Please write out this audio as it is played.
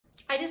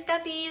just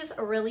got these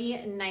really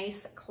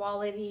nice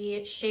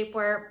quality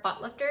shapewear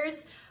butt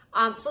lifters.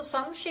 So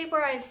some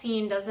shapewear I've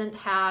seen doesn't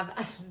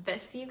have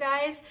this, you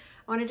guys.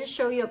 I wanted to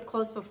show you up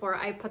close before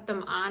I put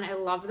them on. I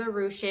love the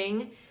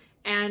ruching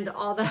and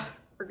all the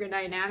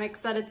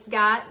ergodynamics that it's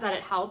got, that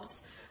it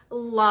helps.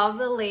 Love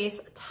the lace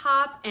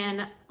top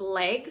and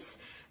legs.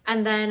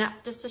 And then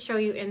just to show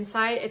you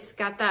inside, it's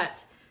got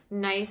that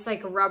nice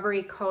like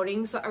rubbery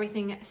coating so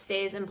everything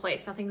stays in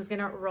place. Nothing's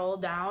gonna roll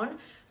down.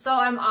 So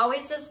I'm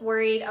always just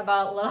worried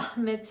about little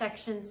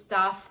midsection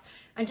stuff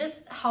and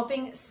just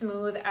helping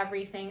smooth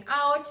everything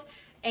out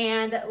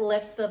and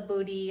lift the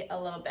booty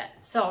a little bit.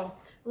 So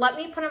let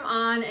me put them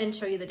on and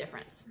show you the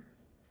difference.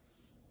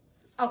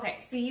 Okay,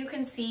 so you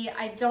can see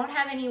I don't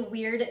have any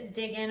weird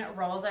dig-in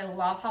rolls. I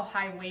love how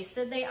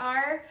high-waisted they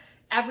are.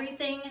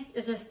 Everything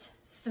is just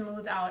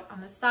smooth out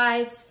on the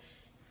sides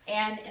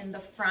and in the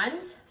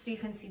front. So you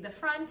can see the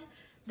front.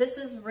 This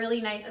is really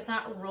nice. It's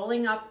not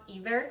rolling up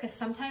either, because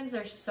sometimes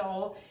they're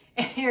so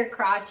in your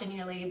crotch and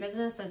your lady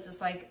business, it's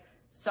just like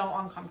so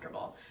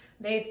uncomfortable.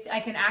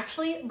 I can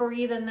actually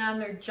breathe in them.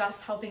 They're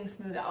just helping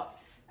smooth out.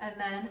 And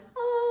then,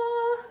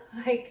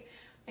 like,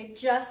 I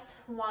just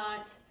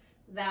want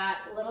that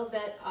little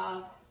bit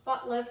of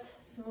butt lift,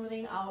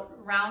 smoothing out,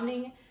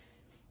 rounding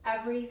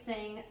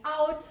everything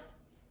out.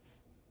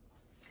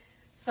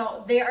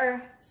 So they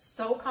are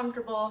so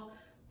comfortable,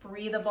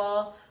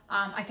 breathable.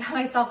 I got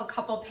myself a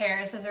couple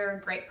pairs, because they're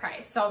a great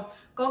price. So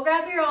go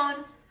grab your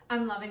own.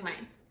 I'm loving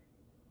mine.